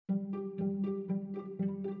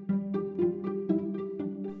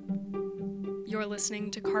You're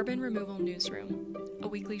listening to Carbon Removal Newsroom, a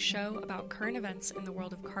weekly show about current events in the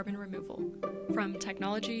world of carbon removal, from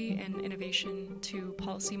technology and innovation to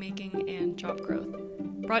policymaking and job growth.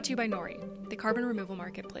 Brought to you by Nori, the carbon removal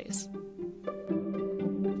marketplace.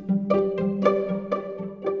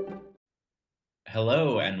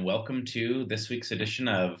 Hello, and welcome to this week's edition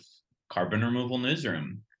of Carbon Removal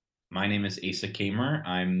Newsroom. My name is Asa Kamer.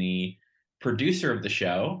 I'm the producer of the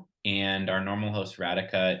show, and our normal host,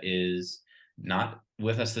 Radhika, is not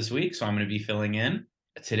with us this week, so I'm going to be filling in.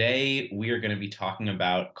 Today, we are going to be talking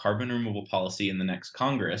about carbon removal policy in the next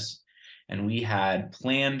Congress, and we had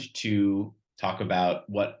planned to talk about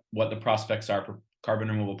what the prospects are for carbon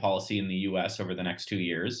removal policy in the U.S. over the next 2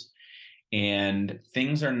 years. And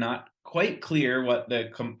things are not quite clear what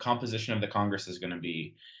the composition of the Congress is going to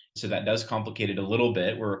be. So that does complicate it a little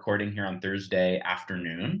bit. We're recording here on Thursday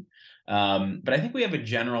afternoon. But I think we have a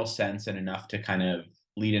general sense and enough to kind of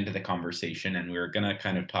lead into the conversation. And we're going to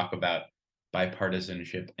kind of talk about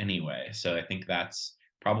bipartisanship anyway. So I think that's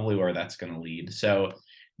probably where that's going to lead. So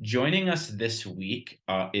joining us this week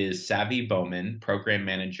is Savvy Bowman, Program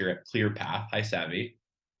Manager at ClearPath. Hi, Savvy.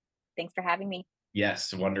 Thanks for having me.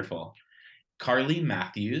 Yes, wonderful. Carly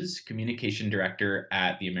Matthews, Communication Director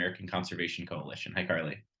at the American Conservation Coalition. Hi,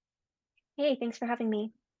 Carly. Hey, thanks for having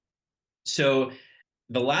me. So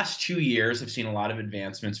the last 2 years have seen a lot of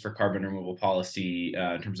advancements for carbon removal policy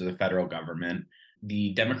in terms of the federal government.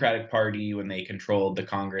 The Democratic Party, when they controlled the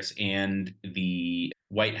Congress and the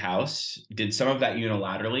White House, did some of that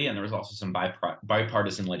unilaterally, and there was also some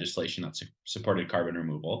bipartisan legislation that supported carbon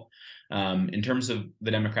removal. In terms of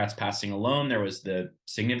the Democrats passing alone, there was the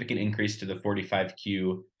significant increase to the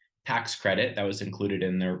 45Q tax credit that was included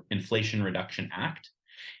in their Inflation Reduction Act.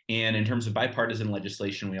 And in terms of bipartisan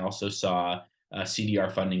legislation, we also saw CDR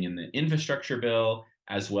funding in the infrastructure bill,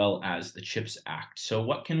 as well as the CHIPS Act. So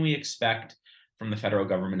what can we expect from the federal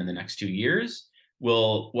government in the next 2 years?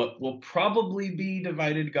 What will probably be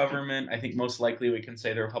divided government. I think most likely we can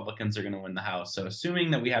say the Republicans are going to win the House. So assuming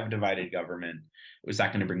that we have a divided government, is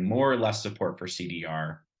that going to bring more or less support for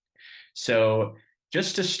CDR? So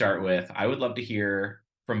just to start with, I would love to hear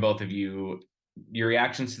from both of you your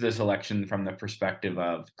reactions to this election from the perspective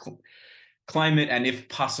of climate and, if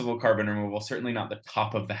possible, carbon removal. Certainly not the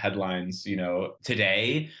top of the headlines,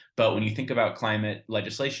 today. But when you think about climate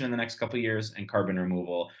legislation in the next couple of years and carbon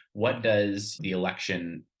removal, what does the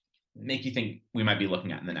election make you think we might be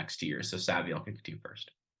looking at in the next 2 years? So Savvy, I'll kick it to you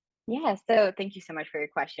first. Yeah, so thank you so much for your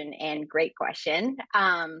question, and great question.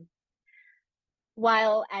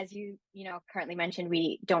 While, as you currently mentioned,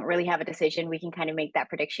 we don't really have a decision, we can kind of make that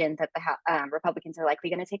prediction that the Republicans are likely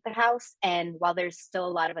going to take the House. And while there's still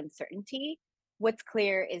a lot of uncertainty, what's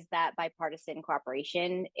clear is that bipartisan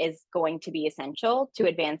cooperation is going to be essential to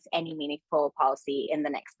advance any meaningful policy in the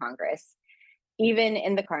next Congress. Even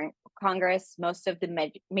in the current Congress, most of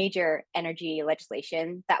the major energy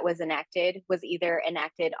legislation that was enacted was either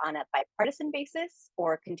enacted on a bipartisan basis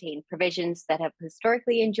or contained provisions that have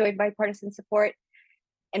historically enjoyed bipartisan support.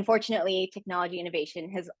 Unfortunately, technology innovation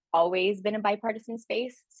has always been a bipartisan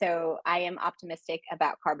space, so I am optimistic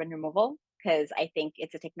about carbon removal because I think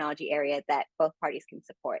it's a technology area that both parties can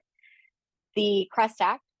support. The CREST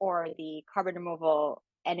Act, or the Carbon Removal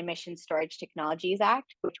and Emission Storage Technologies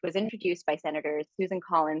Act, which was introduced by Senators Susan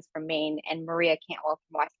Collins from Maine and Maria Cantwell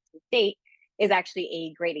from Washington State, is actually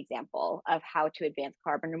a great example of how to advance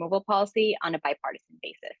carbon removal policy on a bipartisan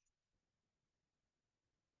basis.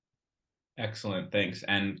 Excellent, thanks.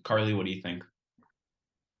 And Carly, what do you think?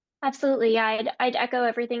 Absolutely. Yeah, I'd echo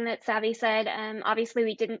everything that Savvy said. Obviously,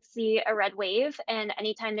 we didn't see a red wave, and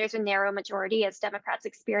anytime there's a narrow majority, as Democrats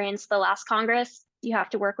experienced the last Congress, you have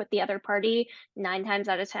to work with the other party 9 times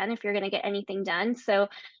out of 10 if you're going to get anything done. So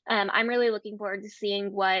I'm really looking forward to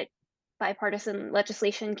seeing what bipartisan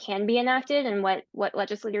legislation can be enacted and what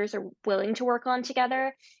legislators are willing to work on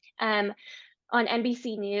together. On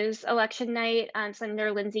NBC News election night,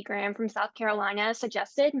 Senator Lindsey Graham from South Carolina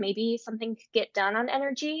suggested maybe something could get done on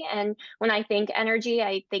energy. And when I think energy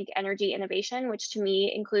innovation, which to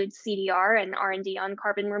me includes CDR and R&D on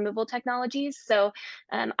carbon removal technologies. So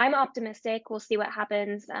I'm optimistic. We'll see what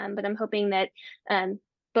happens, but I'm hoping that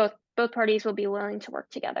both parties will be willing to work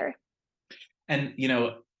together. And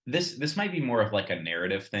this might be more of like a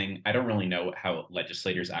narrative thing. I don't really know how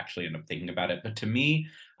legislators actually end up thinking about it, but to me,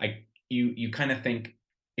 you kind of think,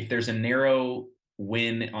 if there's a narrow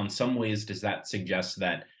win, on some ways, does that suggest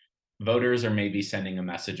that voters are maybe sending a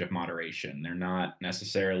message of moderation? They're not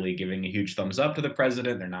necessarily giving a huge thumbs up to the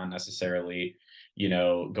president. They're not necessarily,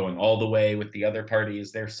 going all the way with the other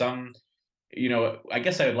parties. There's some, I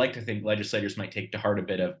guess I would like to think legislators might take to heart a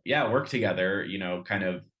bit of, work together, kind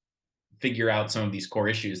of figure out some of these core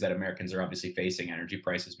issues that Americans are obviously facing, energy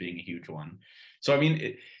prices being a huge one. So, I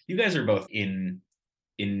mean, you guys are both in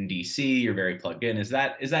DC, you're very plugged in. Is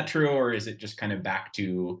that true, or is it just kind of back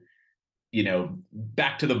to,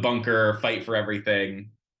 back to the bunker, fight for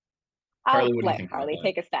everything? I'll Carly, what do you let think about Carly that?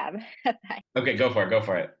 take a stab at that. Okay, go for it. Go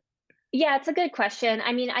for it. Yeah, it's a good question.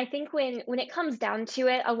 I mean, I think when it comes down to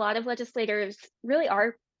it, a lot of legislators really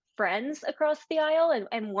are friends across the aisle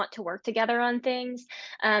and want to work together on things.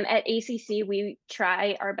 At ACC, we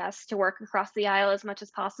try our best to work across the aisle as much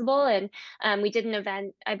as possible. And we did an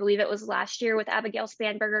event, I believe it was last year, with Abigail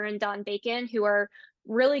Spanberger and Don Bacon, who are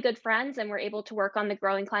really good friends, and we're able to work on the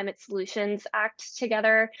Growing Climate Solutions Act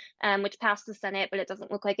together, which passed the Senate, but it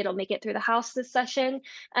doesn't look like it'll make it through the House this session.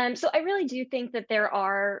 So I really do think that there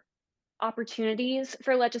are opportunities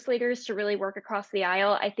for legislators to really work across the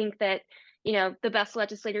aisle. I think that, the best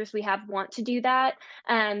legislators we have want to do that.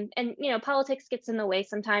 And politics gets in the way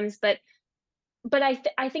sometimes, but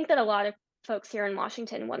I think that a lot of folks here in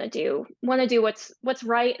Washington want to do what's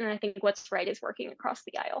right, and I think what's right is working across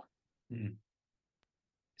the aisle. Hmm.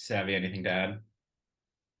 Savvy, anything to add?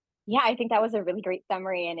 Yeah, I think that was a really great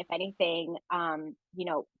summary. And if anything,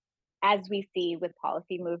 as we see with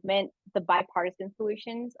policy movement, the bipartisan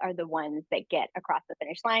solutions are the ones that get across the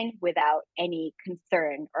finish line without any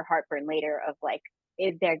concern or heartburn later of like,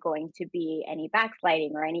 is there going to be any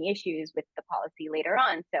backsliding or any issues with the policy later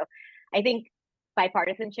on? So I think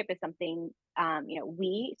bipartisanship is something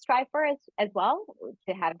we strive for as well,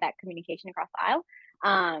 to have that communication across the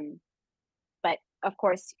aisle. But of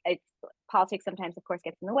course, it's politics sometimes, of course,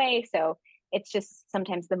 gets in the way. So it's just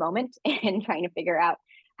sometimes the moment and trying to figure out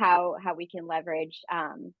how we can leverage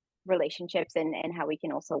relationships and how we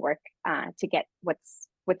can also work to get what's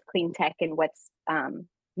clean tech and what's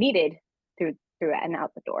needed through and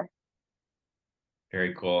out the door.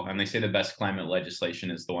 Very cool. And they say the best climate legislation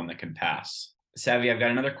is the one that can pass. Savvy, I've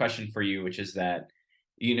got another question for you, which is that,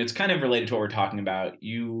 it's kind of related to what we're talking about.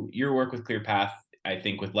 Your work with ClearPath, I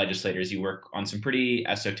think with legislators, you work on some pretty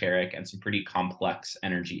esoteric and some pretty complex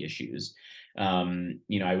energy issues.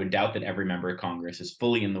 I would doubt that every member of Congress is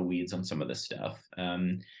fully in the weeds on some of this stuff.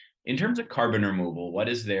 In terms of carbon removal, what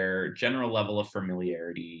is their general level of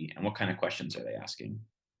familiarity, and what kind of questions are they asking?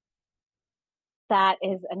 That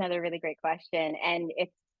is another really great question. And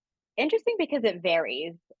it's interesting because it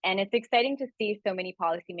varies. And it's exciting to see so many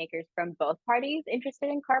policymakers from both parties interested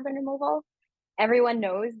in carbon removal. Everyone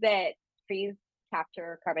knows that trees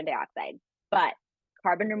capture carbon dioxide, but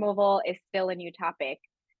carbon removal is still a new topic.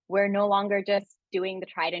 We're no longer just doing the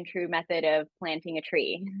tried and true method of planting a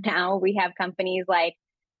tree. Now we have companies like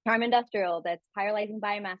Charm Industrial that's pyrolyzing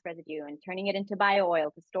biomass residue and turning it into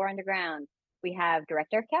bio-oil to store underground. We have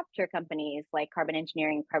direct air capture companies like Carbon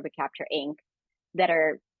Engineering, Carbon Capture Inc. that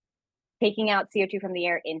are taking out CO2 from the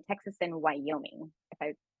air in Texas and Wyoming, if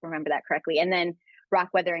I remember that correctly. And then rock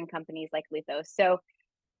weathering companies like Lithos. So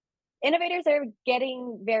innovators are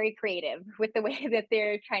getting very creative with the way that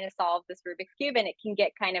they're trying to solve this Rubik's Cube, and it can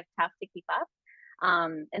get kind of tough to keep up.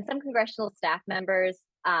 And some congressional staff members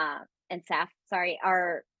are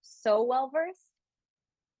so well versed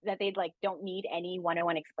that they don't need any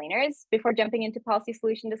 101 explainers before jumping into policy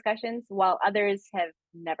solution discussions, while others have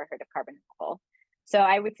never heard of carbon removal. So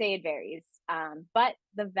I would say it varies, but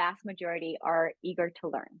the vast majority are eager to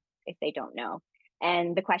learn if they don't know.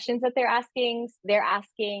 And the questions that they're asking,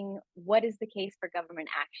 what is the case for government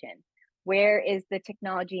action? Where is the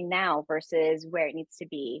technology now versus where it needs to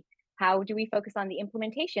be? How do we focus on the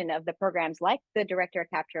implementation of the programs like the direct air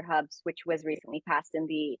capture hubs, which was recently passed in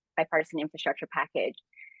the bipartisan infrastructure package?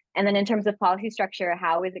 And then in terms of policy structure,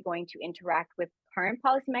 how is it going to interact with current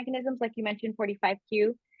policy mechanisms, like you mentioned,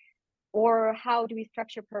 45Q? Or how do we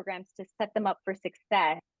structure programs to set them up for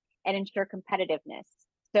success and ensure competitiveness?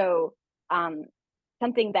 So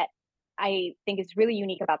something that I think is really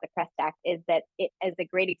unique about the CREST Act is that it is a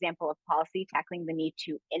great example of policy tackling the need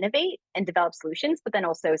to innovate and develop solutions, but then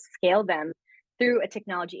also scale them through a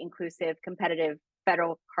technology inclusive, competitive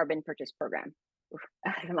federal carbon purchase program. Oof,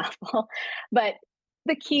 that's a mouthful. But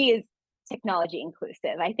the key is technology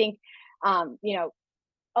inclusive. I think,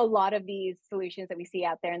 a lot of these solutions that we see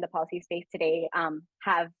out there in the policy space today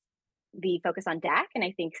have the focus on DAC. And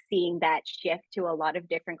I think seeing that shift to a lot of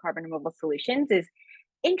different carbon removal solutions is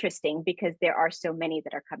interesting because there are so many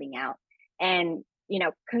that are coming out. And,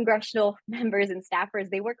 congressional members and staffers,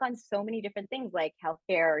 they work on so many different things like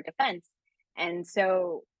healthcare or defense. And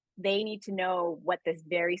so they need to know what this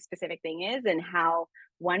very specific thing is and how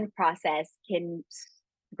one process can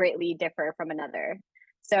greatly differ from another.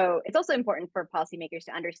 So it's also important for policymakers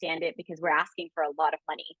to understand it because we're asking for a lot of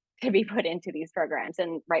money to be put into these programs,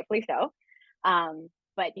 and rightfully so.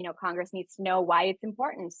 but Congress needs to know why it's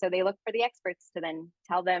important. So they look for the experts to then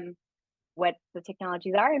tell them what the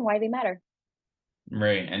technologies are and why they matter.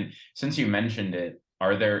 Right. And since you mentioned it,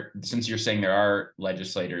 since you're saying there are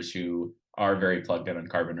legislators who are very plugged in on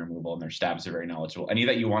carbon removal and their staffs are very knowledgeable, any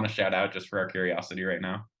that you want to shout out just for our curiosity right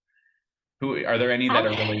now? Who are there any that are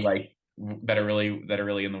really that are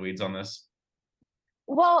really in the weeds on this?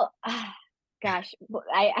 Well, gosh,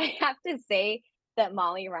 I have to say that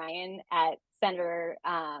Molly Ryan at Senator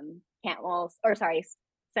Cantwell's, or sorry,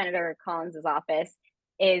 Senator Collins's office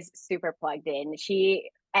is super plugged in.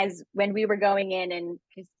 As when we were going in, and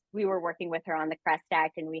because we were working with her on the CREST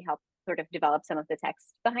Act and we helped sort of develop some of the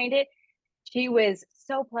text behind it, she was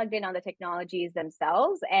so plugged in on the technologies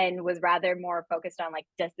themselves and was rather more focused on like,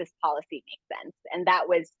 does this policy make sense? And that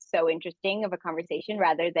was so interesting of a conversation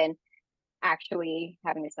rather than actually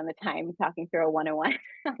having to spend the time talking through a 101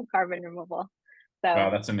 on carbon removal. So Wow,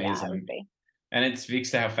 that's yeah, I amazing. would say. And it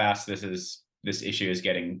speaks to how fast this issue is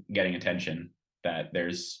getting attention, that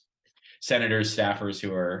there's senators, staffers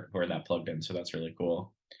who are that plugged in. So that's really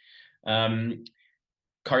cool.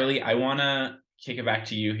 Carly, I want to kick it back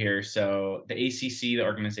to you here. So the ACC, the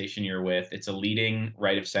organization you're with, it's a leading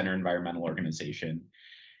right of center environmental organization.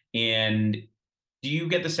 And do you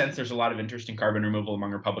get the sense there's a lot of interest in carbon removal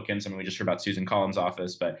among Republicans? I mean, we just heard about Susan Collins'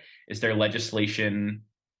 office, but is there legislation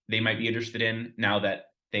they might be interested in now that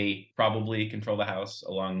they probably control the House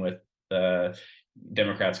along with the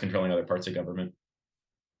Democrats controlling other parts of government?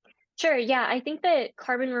 Sure. Yeah, I think that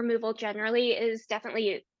carbon removal generally is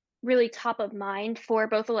definitely really top of mind for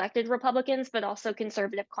both elected Republicans, but also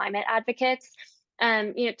conservative climate advocates.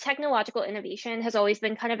 Technological innovation has always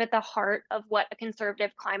been kind of at the heart of what a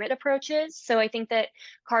conservative climate approach is. So I think that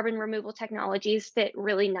carbon removal technologies fit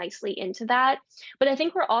really nicely into that. But I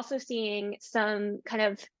think we're also seeing some kind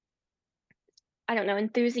of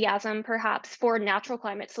enthusiasm perhaps for natural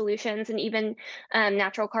climate solutions and even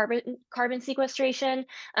natural carbon sequestration.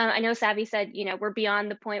 I know Savvy said, we're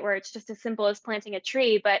beyond the point where it's just as simple as planting a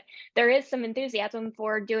tree, but there is some enthusiasm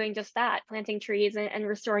for doing just that, planting trees and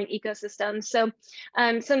restoring ecosystems. So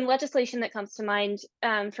some legislation that comes to mind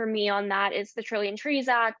for me on that is the Trillion Trees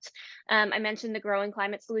Act. I mentioned the Growing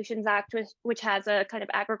Climate Solutions Act, which has a kind of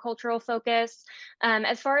agricultural focus.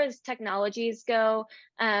 As far as technologies go,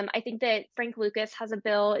 I think that Frank Lucas has a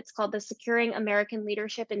bill. It's called the Securing American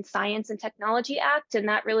Leadership in Science and Technology Act, and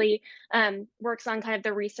that really works on kind of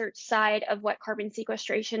the research side of what carbon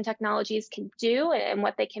sequestration technologies can do and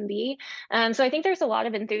what they can be. So I think there's a lot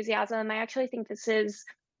of enthusiasm. I actually think this is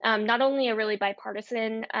not only a really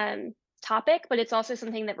bipartisan topic, but it's also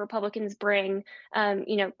something that Republicans bring,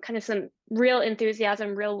 kind of some real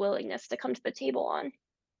enthusiasm, real willingness to come to the table on.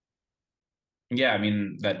 Yeah, I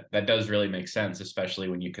mean, that does really make sense, especially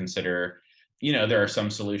when you consider, there are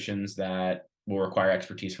some solutions that will require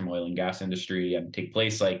expertise from oil and gas industry and take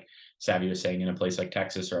place, like Savvy was saying, in a place like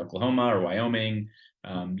Texas or Oklahoma or Wyoming.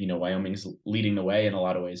 Wyoming's leading the way in a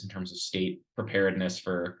lot of ways in terms of state preparedness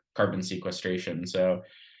for carbon sequestration. So,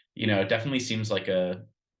 it definitely seems like a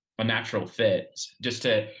natural fit. Just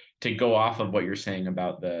to go off of what you're saying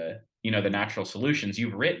about the natural solutions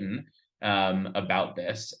you've written about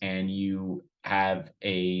this, and you have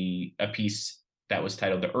a piece that was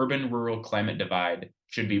titled "The Urban-Rural Climate Divide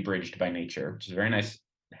Should Be Bridged by Nature," which is a very nice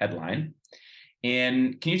headline.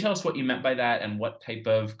 And can you tell us what you meant by that and what type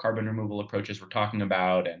of carbon removal approaches we're talking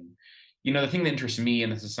about? And, the thing that interests me,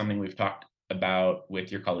 and this is something we've talked about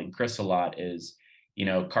with your colleague Chris a lot, is,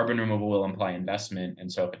 carbon removal will imply investment.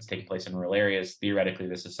 And so if it's taking place in rural areas, theoretically,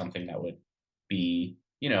 this is something that would be,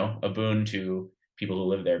 a boon to people who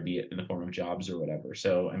live there, be it in the form of jobs or whatever.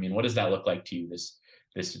 So, I mean, what does that look like to you?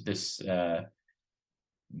 This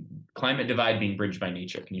climate divide being bridged by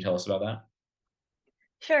nature. Can you tell us about that?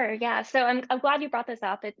 Sure, yeah. So I'm glad you brought this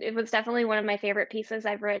up. It was definitely one of my favorite pieces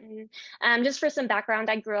I've written. Just for some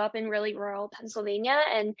background, I grew up in really rural Pennsylvania,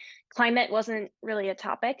 and climate wasn't really a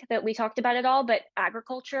topic that we talked about at all, but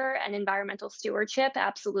agriculture and environmental stewardship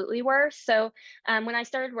absolutely were. So when I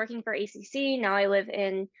started working for ACC, now I live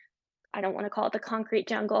in, I don't want to call it the concrete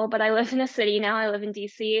jungle, but I live in a city now. I live in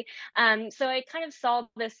DC. So I kind of saw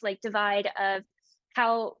this like divide of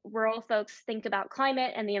how rural folks think about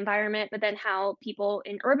climate and the environment, but then how people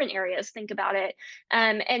in urban areas think about it.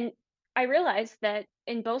 And I realized that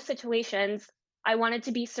in both situations, I wanted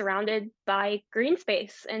to be surrounded by green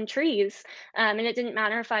space and trees. And it didn't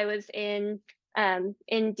matter if I was in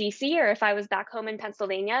DC or if I was back home in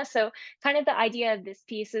Pennsylvania. So kind of the idea of this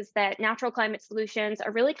piece is that natural climate solutions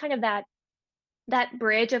are really kind of that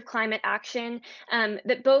bridge of climate action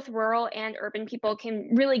that both rural and urban people can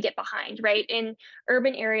really get behind, right? In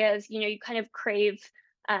urban areas, you kind of crave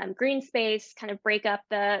green space, kind of break up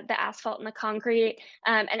the asphalt and the concrete.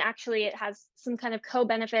 And actually it has some kind of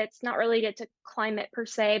co-benefits, not related to climate per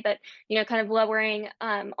se, but, kind of lowering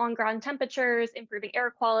on-ground temperatures, improving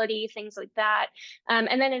air quality, things like that.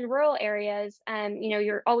 And then in rural areas,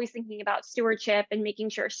 you're always thinking about stewardship and making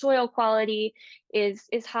sure soil quality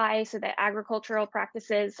is high so that agricultural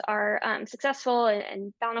practices are successful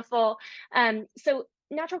and bountiful. So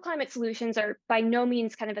natural climate solutions are by no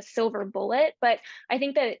means kind of a silver bullet, but I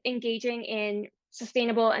think that engaging in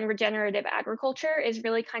sustainable and regenerative agriculture is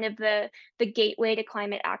really kind of the gateway to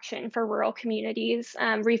climate action for rural communities.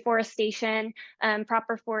 Reforestation,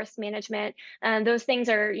 proper forest management, those things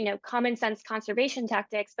are, common sense conservation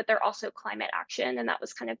tactics, but they're also climate action. And that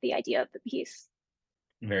was kind of the idea of the piece.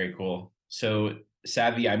 Very cool. So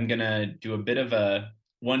Savvy, I'm going to do a bit of a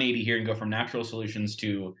 180 here and go from natural solutions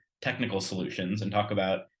to technical solutions and talk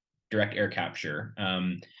about direct air capture.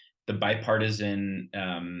 The bipartisan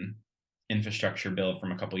infrastructure bill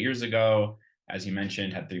from a couple years ago, as you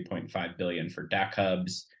mentioned, had $3.5 billion for DAC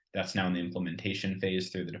hubs. That's now in the implementation phase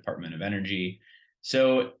through the Department of Energy.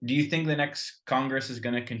 So do you think the next Congress is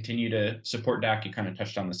going to continue to support DAC? You kind of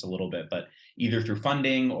touched on this a little bit, but either through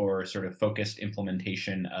funding or sort of focused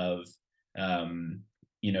implementation of,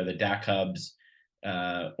 the DAC hubs,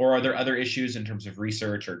 or are there other issues in terms of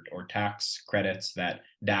research or tax credits that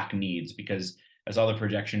DAC needs? Because as all the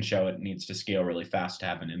projections show, it needs to scale really fast to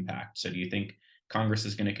have an impact. So do you think Congress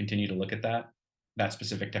is going to continue to look at that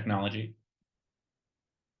specific technology?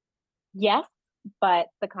 Yes, but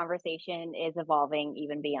the conversation is evolving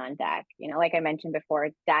even beyond DAC. Like I mentioned before,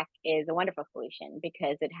 DAC is a wonderful solution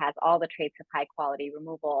because it has all the traits of high quality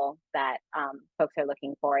removal that folks are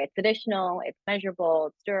looking for. It's additional, it's measurable,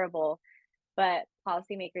 it's durable, but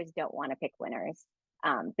policymakers don't want to pick winners.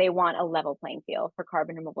 They want a level playing field for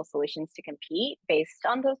carbon removal solutions to compete based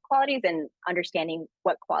on those qualities and understanding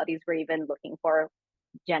what qualities we're even looking for,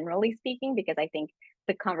 generally speaking, because I think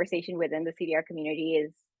the conversation within the CDR community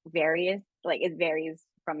is various, it varies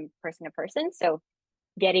from person to person. So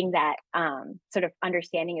getting that sort of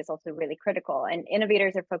understanding is also really critical. And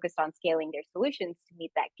innovators are focused on scaling their solutions to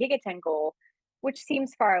meet that gigaton goal, which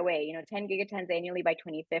seems far away. 10 gigatons annually by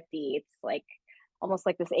 2050. It's almost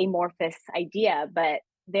like this amorphous idea, but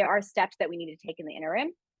there are steps that we need to take in the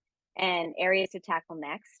interim and areas to tackle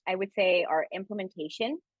next. I would say our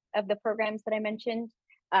implementation of the programs that I mentioned,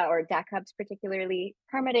 or DAC hubs particularly,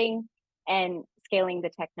 permitting and scaling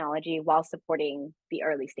the technology while supporting the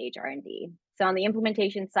early stage R&D. So on the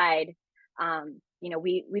implementation side,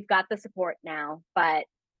 we've got the support now, but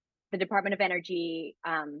the Department of Energy,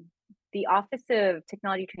 the Office of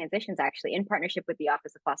Technology Transitions, actually, in partnership with the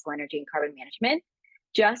Office of Fossil Energy and Carbon Management,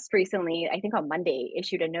 just recently, I think on Monday,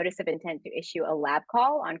 issued a notice of intent to issue a lab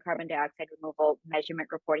call on carbon dioxide removal, measurement,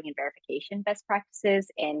 reporting, and verification best practices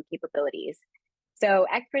and capabilities. So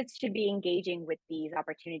experts should be engaging with these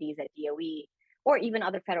opportunities at DOE or even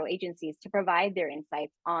other federal agencies to provide their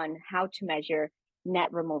insights on how to measure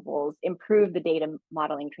net removals, improve the data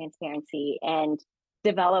modeling transparency, and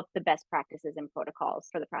develop the best practices and protocols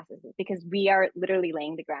for the processes, because we are literally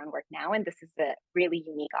laying the groundwork now, and this is a really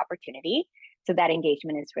unique opportunity. So that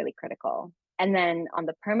engagement is really critical. And then on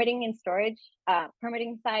the permitting and storage,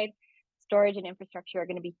 permitting side, storage and infrastructure are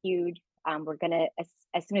going to be huge. We're going to,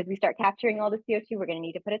 as soon as we start capturing all the CO2, we're going to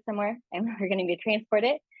need to put it somewhere, and we're going to need to transport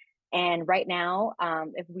it. And right now,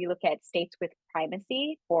 if we look at states with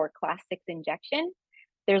primacy for Class 6 injection,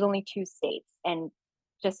 there's only 2 states. And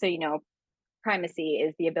just so you know, primacy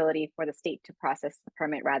is the ability for the state to process the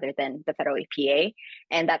permit rather than the federal EPA.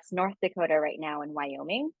 And that's North Dakota right now and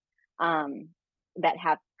Wyoming that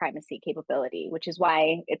have primacy capability, which is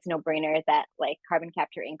why it's no brainer that Carbon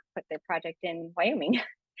Capture Inc. put their project in Wyoming.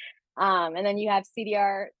 And then you have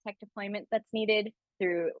CDR tech deployment that's needed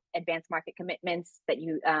through advanced market commitments that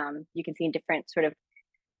you can see in different sort of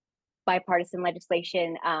bipartisan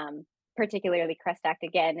legislation, particularly CREST Act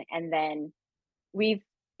again. And then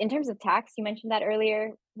in terms of tax, you mentioned that earlier,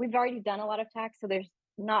 we've already done a lot of tax, so there's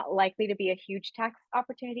not likely to be a huge tax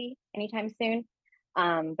opportunity anytime soon.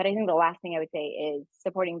 But I think the last thing I would say is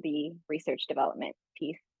supporting the research development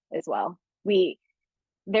piece as well.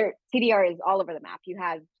 CDR is all over the map. You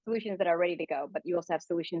have solutions that are ready to go, but you also have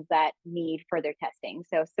solutions that need further testing.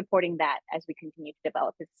 So supporting that as we continue to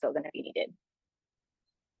develop is still going to be needed.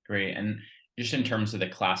 Great. And just in terms of the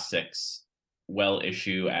Class 6 well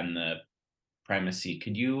issue and the primacy,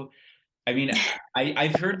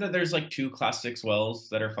 I've heard that there's 2 Class 6 wells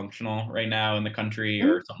that are functional right now in the country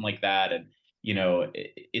or something like that. And,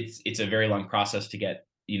 it's a very long process to get,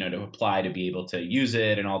 to apply to be able to use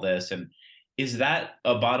it and all this. And is that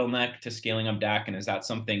a bottleneck to scaling up DAC? And is that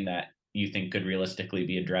something that you think could realistically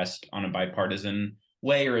be addressed on a bipartisan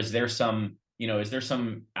way, or is there some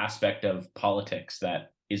aspect of politics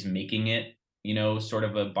that is making it, sort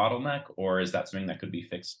of a bottleneck, or is that something that could be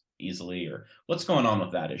fixed easily, or what's going on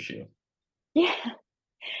with that issue? Yeah,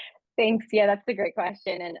 thanks. Yeah, that's a great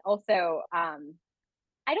question. And also,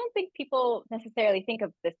 I don't think people necessarily think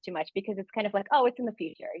of this too much because it's kind of like, oh, it's in the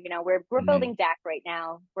future. We're Mhm. building DAC right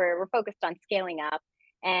now. We're focused on scaling up.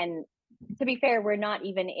 And to be fair, we're not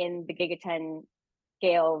even in the gigaton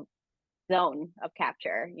scale zone of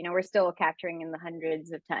capture. We're still capturing in the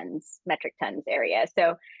hundreds of tons, metric tons area.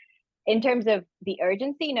 So in terms of the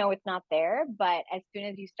urgency, no, it's not there. But as soon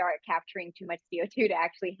as you start capturing too much CO2 to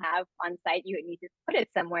actually have on site, you need to put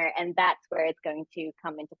it somewhere. And that's where it's going to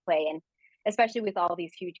come into play. And especially with all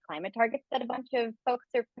these huge climate targets that a bunch of folks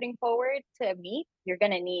are putting forward to meet, you're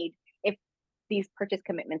going to need, if these purchase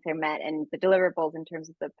commitments are met and the deliverables in terms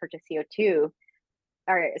of the purchase CO2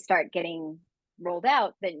 start getting rolled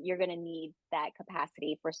out, then you're going to need that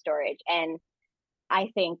capacity for storage. And I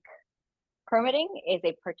think permitting is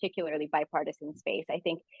a particularly bipartisan space. I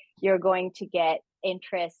think you're going to get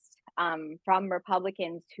interest from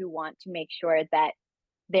Republicans who want to make sure that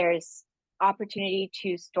there's opportunity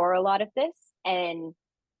to store a lot of this. And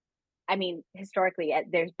I mean, historically,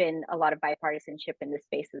 there's been a lot of bipartisanship in this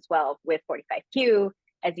space as well with 45Q,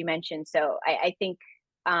 as you mentioned. So I think,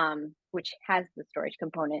 which has the storage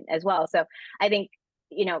component as well. So I think,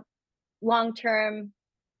 long term,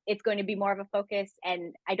 it's going to be more of a focus.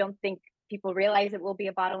 And I don't think people realize it will be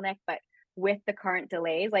a bottleneck, but with the current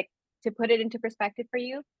delays, like to put it into perspective for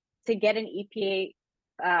you, to get an EPA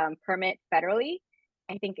permit federally,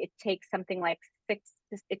 I think it takes something like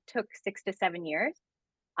it took 6 to 7 years.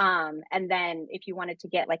 And then if you wanted to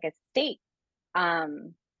get like a state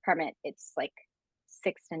permit, it's like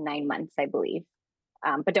 6 to 9 months, I believe.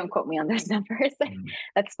 But don't quote me on those numbers. Mhm.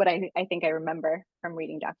 That's what I think I remember from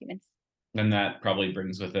reading documents. And that probably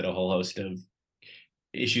brings with it a whole host of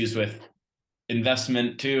issues with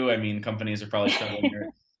investment too. I mean, companies are probably struggling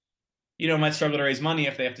or, might struggle to raise money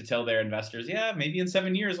if they have to tell their investors, yeah, maybe in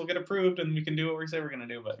 7 years we'll get approved and we can do what we say we're going to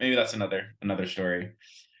do. But maybe that's another story.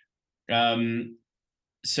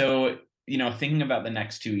 So, thinking about the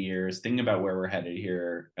next 2 years, thinking about where we're headed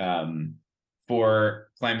here,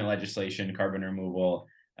 for climate legislation, carbon removal.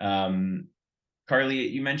 Carly,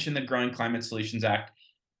 you mentioned the Growing Climate Solutions Act.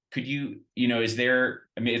 Could is there,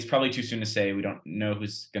 I mean, it's probably too soon to say, we don't know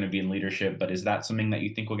who's going to be in leadership, but is that something that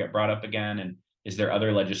you think will get brought up again? And is there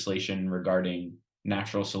other legislation regarding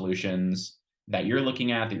natural solutions that you're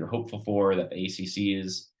looking at, that you're hopeful for, that the ACC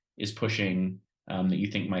is pushing, that you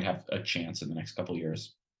think might have a chance in the next couple of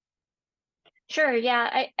years? Sure.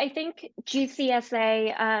 Yeah, I think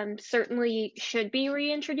GCSA certainly should be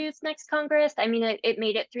reintroduced next Congress. I mean, it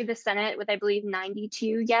made it through the Senate with, I believe,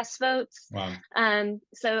 92 yes votes. Wow.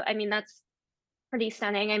 So, I mean, that's pretty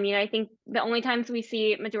stunning. I mean, I think the only times we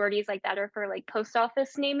see majorities like that are for like post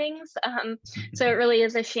office namings. So it really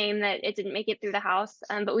is a shame that it didn't make it through the House.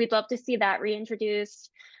 But we'd love to see that reintroduced.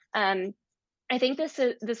 I think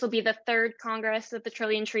this will be the third Congress that the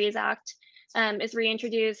Trillion Trees Act is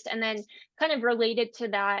reintroduced. And then kind of related to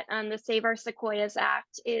that, the Save Our Sequoias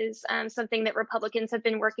Act is something that Republicans have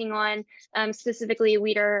been working on, specifically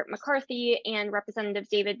Leader McCarthy and Representative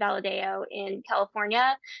David Valadao in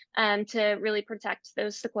California, to really protect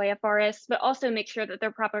those sequoia forests, but also make sure that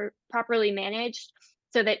they're properly managed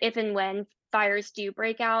so that if and when fires do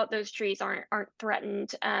break out, those trees aren't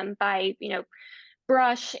threatened by,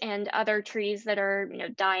 brush and other trees that are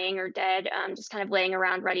dying or dead, just kind of laying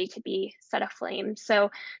around ready to be set aflame. So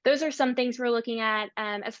those are some things we're looking at.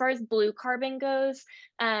 As far as blue carbon goes,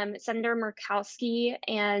 Senator Murkowski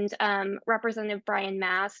and Representative Brian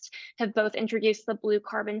Mast have both introduced the Blue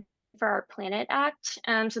Carbon for Our Planet Act.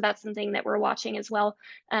 So that's something that we're watching as well.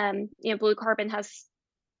 Blue carbon has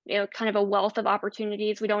kind of a wealth of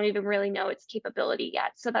opportunities. We don't even really know its capability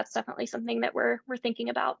yet. So that's definitely something that we're thinking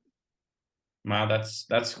about. Wow,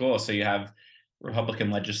 that's cool. So you have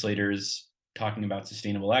Republican legislators talking about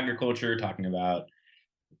sustainable agriculture, talking about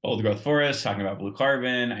old growth forests, talking about blue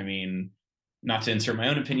carbon. I mean, not to insert my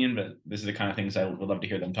own opinion, but this is the kind of things I would love to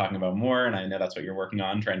hear them talking about more. And I know that's what you're working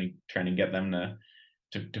on, trying to get them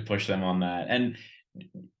to push them on that. And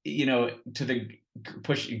to the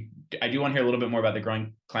push, I do want to hear a little bit more about the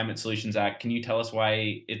Growing Climate Solutions Act. Can you tell us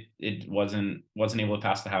why it wasn't able to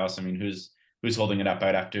pass the House? I mean, who's holding it up?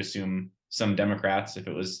 I'd have to assume some Democrats if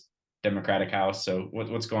it was Democratic House. So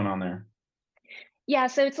what's going on there? Yeah,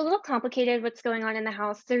 so it's a little complicated what's going on in the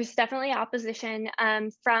House. There's definitely opposition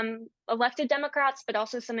from elected Democrats, but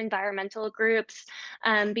also some environmental groups,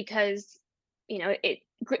 because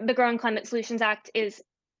the Growing Climate Solutions Act is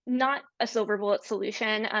not a silver bullet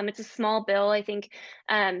solution. It's a small bill. I think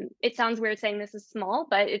it sounds weird saying this is small,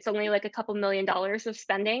 but it's only like a couple $1 million of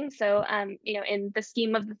spending. So, in the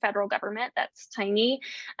scheme of the federal government, that's tiny.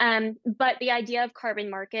 But the idea of carbon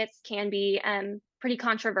markets can be pretty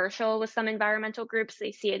controversial with some environmental groups.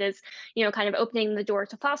 They see it as, kind of opening the door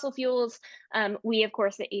to fossil fuels. We, of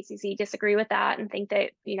course, at ACC disagree with that and think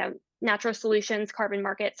that, natural solutions, carbon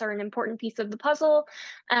markets are an important piece of the puzzle.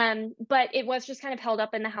 But it was just kind of held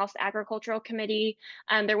up in the House Agricultural Committee.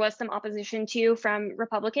 There was some opposition too from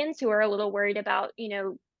Republicans who are a little worried about,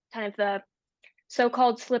 kind of the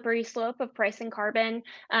so-called slippery slope of pricing carbon.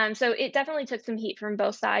 So it definitely took some heat from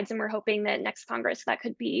both sides, and we're hoping that next Congress that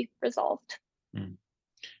could be resolved.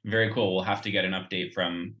 Very cool. We'll have to get an update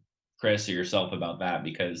from Chris or yourself about that,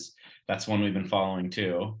 because that's one we've been following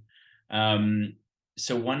too.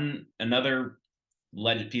 So another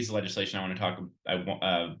piece of legislation I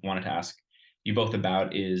wanted to ask you both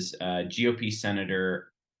about is GOP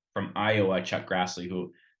Senator from Iowa, Chuck Grassley,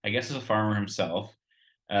 who I guess is a farmer himself,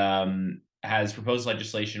 has proposed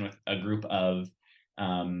legislation with a group of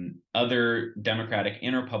other Democratic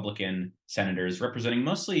and Republican senators representing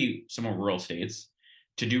mostly some rural states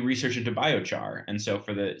to do research into biochar. And so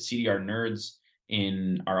for the CDR nerds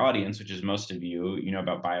in our audience, which is most of you, you know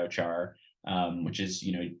about biochar, which is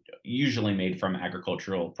usually made from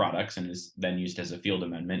agricultural products and is then used as a field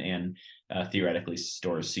amendment and theoretically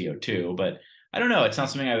stores CO2. But I don't know, it's not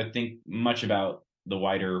something I would think much about the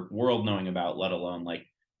wider world knowing about, let alone like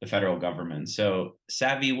the federal government. So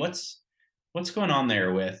Savvy, what's going on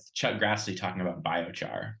there with Chuck Grassley talking about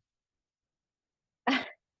biochar?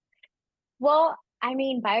 Well, I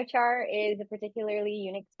mean, biochar is a particularly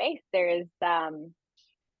unique space. There is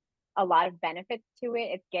a lot of benefits to it.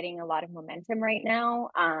 It's getting a lot of momentum right now.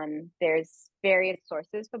 There's various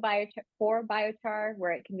sources for biochar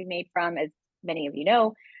where it can be made from, as many of you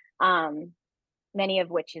know, many of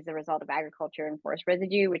which is a result of agriculture and forest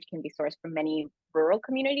residue, which can be sourced from many rural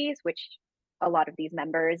communities, which a lot of these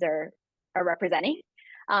members are representing.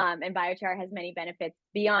 And biochar has many benefits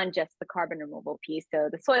beyond just the carbon removal piece. So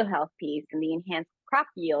the soil health piece and the enhanced crop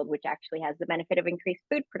yield, which actually has the benefit of increased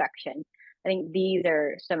food production. I think these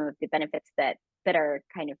are some of the benefits that are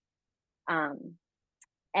kind of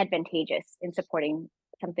advantageous in supporting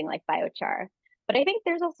something like biochar. But I think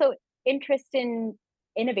there's also interest in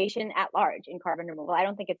innovation at large in carbon removal. I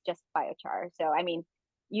don't think it's just biochar. So, I mean,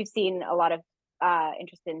 you've seen a lot of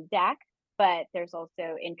interest in DAC, but there's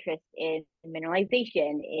also interest in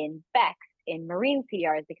mineralization, in BECCS, in marine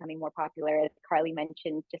CDR is becoming more popular, as Carly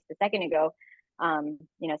mentioned just a second ago.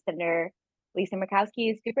 Senator Lisa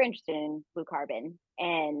Murkowski is super interested in blue carbon,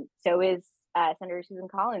 and so is Senator Susan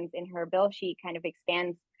Collins. In her bill, she kind of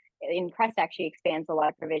expands, in CREST actually expands a lot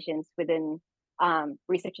of provisions within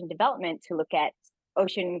research and development to look at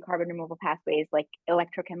ocean carbon removal pathways like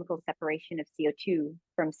electrochemical separation of CO2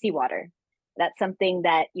 from seawater. That's something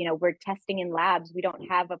that we're testing in labs. We don't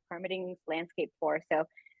have a permitting landscape for, so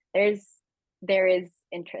there is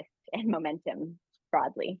interest and momentum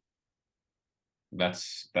broadly.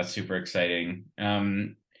 That's super exciting.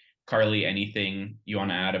 Carly, anything you want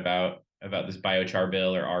to add about this biochar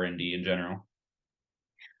bill or R&D in general?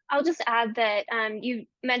 I'll just add that you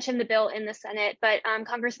mentioned the bill in the Senate, but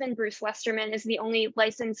Congressman Bruce Westerman is the only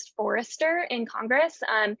licensed forester in Congress.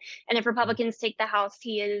 And if Republicans take the House,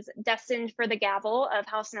 he is destined for the gavel of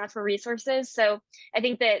House Natural Resources. So I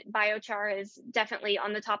think that biochar is definitely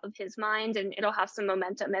on the top of his mind, and it'll have some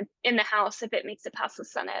momentum in the House if it makes it past the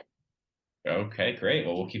Senate. Okay, great.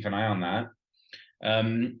 Well, we'll keep an eye on that.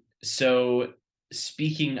 So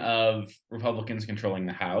speaking of Republicans controlling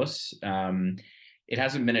the House, it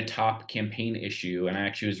hasn't been a top campaign issue. And I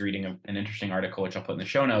actually was reading an interesting article, which I'll put in the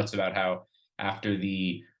show notes, about how after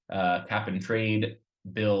the cap and trade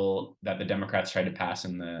bill that the Democrats tried to pass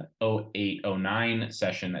in the 08-09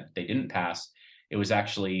 session that they didn't pass,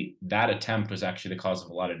 that attempt was actually the cause of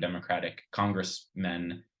a lot of Democratic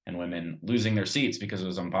congressmen and women losing their seats because it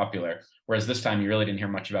was unpopular. Whereas this time you really didn't hear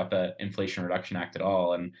much about the Inflation Reduction Act at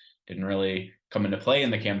all and didn't really come into play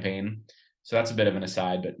in the campaign. So that's a bit of an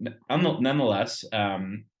aside, but nonetheless,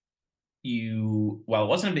 while it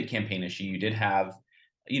wasn't a big campaign issue, you did have,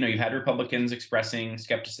 you've had Republicans expressing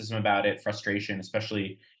skepticism about it, frustration,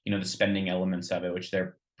 especially, the spending elements of it, which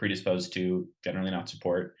they're predisposed to generally not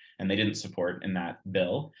support, and they didn't support in that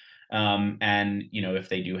bill. And, if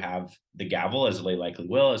they do have the gavel, as they likely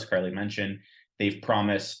will, as Carly mentioned, they've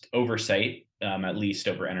promised oversight, at least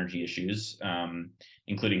over energy issues,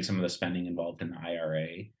 including some of the spending involved in the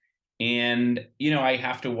IRA. And, I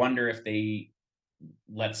have to wonder if they,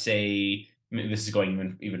 let's say, mean, this is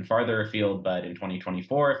going even farther afield, but in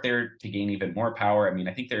 2024, if they're to gain even more power, I mean,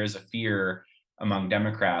 I think there is a fear among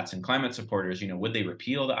Democrats and climate supporters. Would they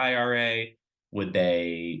repeal the IRA? Would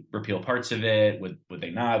they repeal parts of it? Would they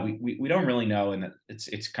not? We don't really know, and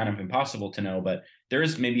it's kind of impossible to know. But there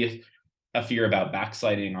is maybe a fear about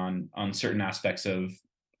backsliding on certain aspects of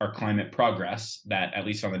our climate progress that, at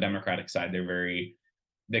least on the Democratic side, they're very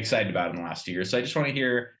excited about in the last 2 years. So I just want to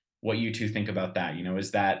hear what you two think about that.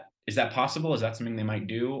 Is that possible? Is that something they might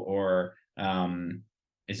do, or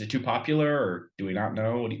is it too popular, or do we not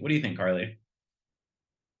know? What do you think, Carly?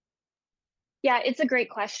 Yeah, it's a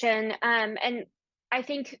great question. And I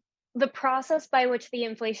think the process by which the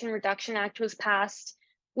Inflation Reduction Act was passed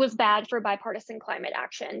was bad for bipartisan climate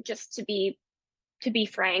action, just to be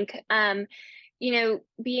frank.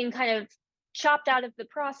 Being kind of chopped out of the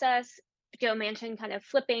process, Joe Manchin kind of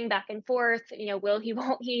flipping back and forth, will he,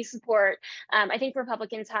 won't he support? I think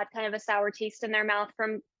Republicans had kind of a sour taste in their mouth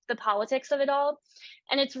from the politics of it all.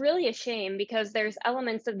 And it's really a shame because there's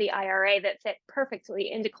elements of the IRA that fit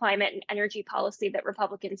perfectly into climate and energy policy that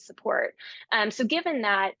Republicans support. So given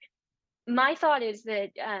that, my thought is that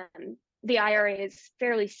the IRA is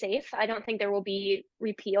fairly safe. I don't think there will be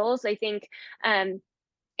repeals. I think,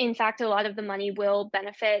 in fact, a lot of the money will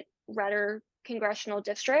benefit redder congressional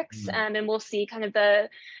districts, and we'll see kind of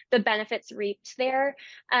the benefits reaped there.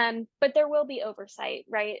 But there will be oversight,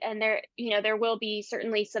 right? And there will be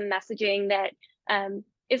certainly some messaging that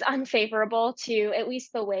is unfavorable to at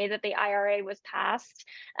least the way that the IRA was passed,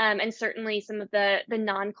 and certainly some of the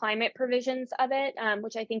non-climate provisions of it,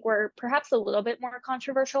 which I think were perhaps a little bit more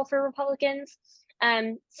controversial for Republicans.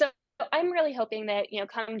 So I'm really hoping that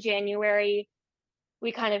come January,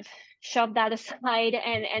 we kind of shove that aside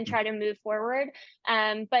and try to move forward.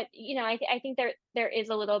 But I think there is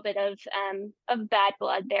a little bit of bad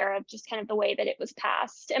blood there of just kind of the way that it was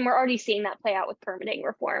passed, and we're already seeing that play out with permitting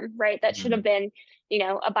reform, right? That should have been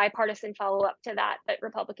a bipartisan follow up to that, but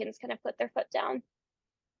Republicans kind of put their foot down.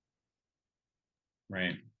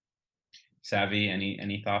 Right. Savvy,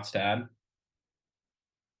 any thoughts to add?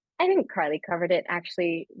 I think Carly covered it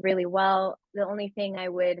actually really well. The only thing I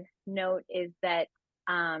would note is that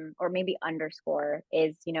or maybe underscore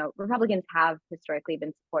is, Republicans have historically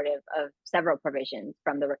been supportive of several provisions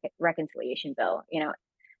from the reconciliation bill,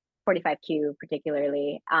 45Q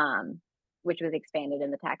particularly, which was expanded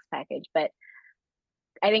in the tax package. But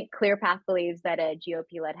I think ClearPath believes that a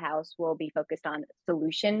GOP-led House will be focused on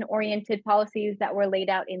solution-oriented policies that were laid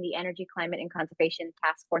out in the Energy, Climate, and Conservation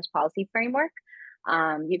Task Force Policy Framework.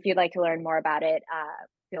 If you'd like to learn more about it,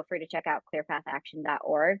 feel free to check out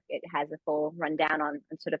clearpathaction.org. It has a full rundown on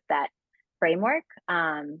sort of that framework.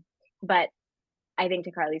 But I think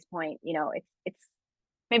to Carly's point, it's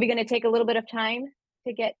maybe going to take a little bit of time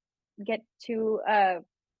to get to a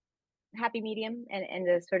happy medium and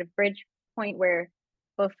the sort of bridge point where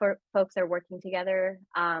both folks are working together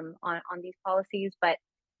on these policies. But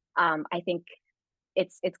I think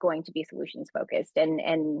it's going to be solutions focused,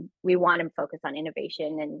 and we want to focus on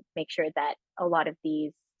innovation and make sure that a lot of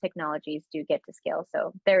these technologies do get to scale.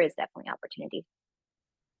 So there is definitely opportunity.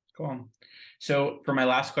 Cool. So for my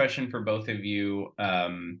last question for both of you,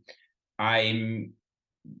 I'm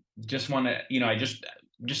just want to, I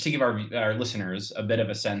just to give our listeners a bit of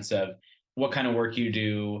a sense of what kind of work you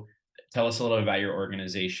do. Tell us a little bit about your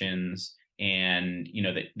organizations and,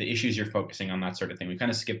 the issues you're focusing on, that sort of thing. We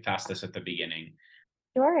kind of skipped past this at the beginning.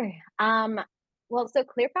 Sure. Well, so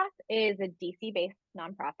ClearPath is a DC-based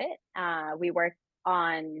nonprofit. We work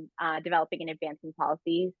on developing and advancing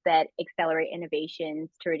policies that accelerate innovations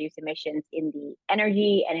to reduce emissions in the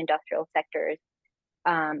energy and industrial sectors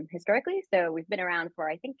historically. So we've been around for,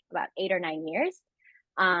 I think, about 8 or 9 years.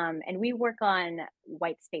 And we work on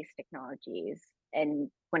white space technologies. And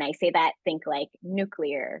when I say that, think like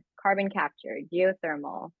nuclear, carbon capture,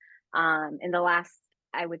 geothermal. In the last,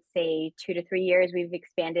 I would say 2 to 3 years, we've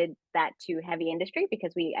expanded that to heavy industry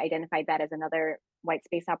because we identified that as another white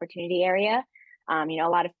space opportunity area. A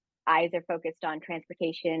lot of eyes are focused on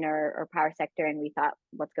transportation or power sector, and we thought,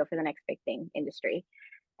 let's go for the next big thing, industry.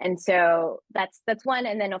 And so that's one.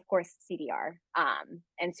 And then of course CDR.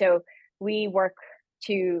 And so we work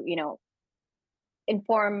to,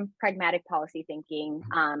 inform pragmatic policy thinking,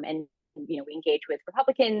 and we engage with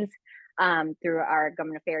Republicans through our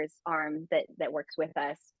government affairs arm that works with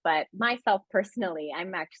us. But myself personally,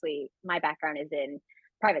 my background is in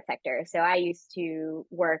private sector. So I used to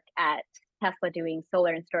work at Tesla doing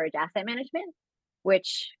solar and storage asset management,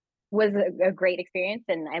 which was a great experience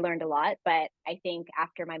and I learned a lot. But I think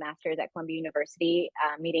after my master's at Columbia University,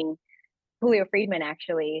 meeting Julio Friedman,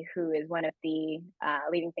 actually, who is one of the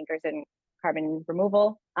leading thinkers in carbon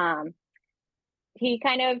removal, he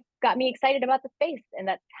kind of got me excited about the space, and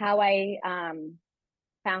that's how I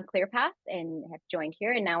found ClearPath and have joined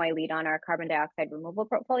here. And now I lead on our carbon dioxide removal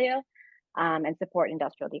portfolio and support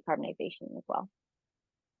industrial decarbonization as well.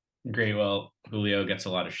 Great. Well, Julio gets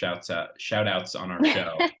a lot of shout outs on our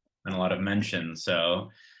show and a lot of mentions. So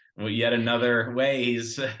yet another way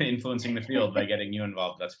he's influencing the field by getting you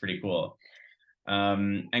involved. That's pretty cool.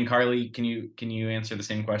 And Carly, can you answer the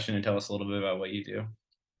same question and tell us a little bit about what you do?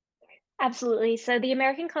 Absolutely. So the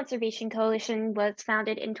American Conservation Coalition was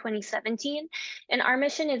founded in 2017, and our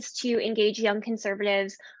mission is to engage young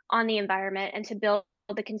conservatives on the environment and to build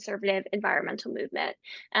the conservative environmental movement.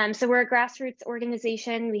 So we're a grassroots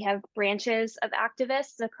organization. We have branches of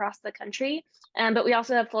activists across the country, but we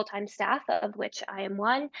also have full-time staff, of which I am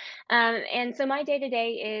one. And so my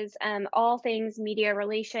day-to-day is all things media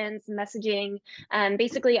relations, messaging.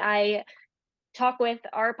 Basically, I talk with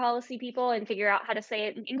our policy people and figure out how to say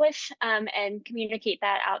it in English and communicate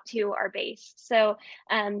that out to our base. So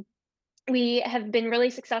we have been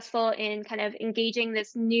really successful in kind of engaging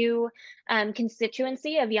this new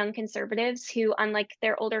constituency of young conservatives who, unlike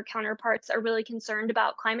their older counterparts, are really concerned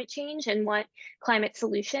about climate change and want climate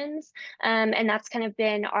solutions. And that's kind of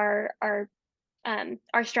been our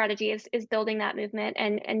strategy is building that movement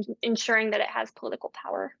and ensuring that it has political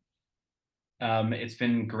power. It's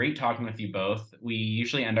been great talking with you both. We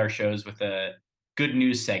usually end our shows with a good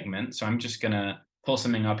news segment. So I'm just going to pull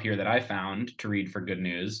something up here that I found to read for good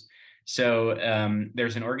news. So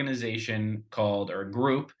there's an organization or a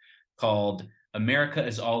group called America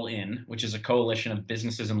is All In, which is a coalition of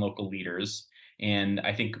businesses and local leaders. And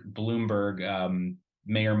I think Bloomberg,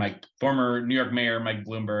 former New York Mayor Mike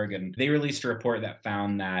Bloomberg, and they released a report that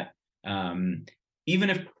found that even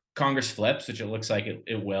if Congress flips, which it looks like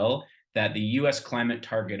it will, that the U.S. climate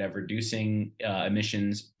target of reducing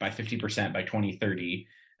emissions by 50% by 2030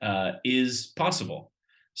 is possible.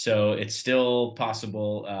 So it's still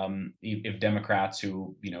possible if Democrats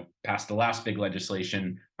who passed the last big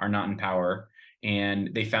legislation are not in power. And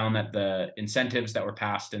they found that the incentives that were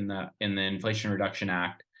passed in the Inflation Reduction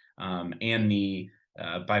Act and the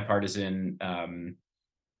bipartisan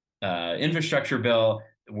infrastructure bill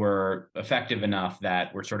were effective enough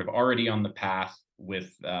that we're sort of already on the path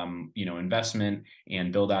with investment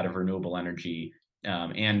and build out of renewable energy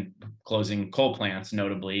and closing coal plants,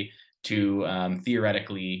 notably, to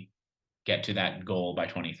theoretically get to that goal by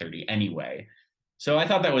 2030 anyway. So I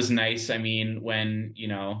thought that was nice. I mean, when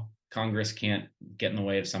Congress can't get in the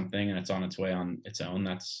way of something and it's on its way on its own,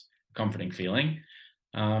 that's a comforting feeling.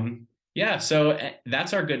 So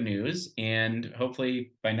that's our good news. And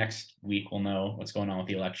hopefully by next week, we'll know what's going on with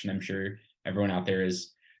the election. I'm sure everyone out there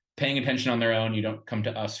is paying attention on their own. You don't come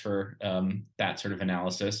to us for that sort of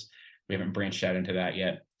analysis. We haven't branched out into that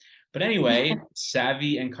yet. But anyway,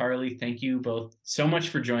 Savvy and Carly, thank you both so much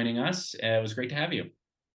for joining us. It was great to have you.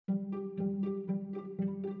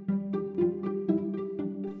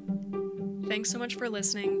 Thanks so much for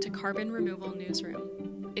listening to Carbon Removal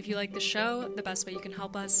Newsroom. If you like the show, the best way you can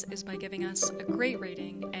help us is by giving us a great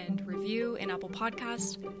rating and review in Apple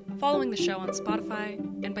Podcasts, following the show on Spotify,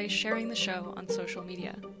 and by sharing the show on social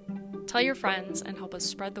media. Tell your friends and help us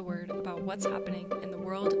spread the word about what's happening in the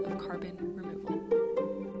world of carbon removal.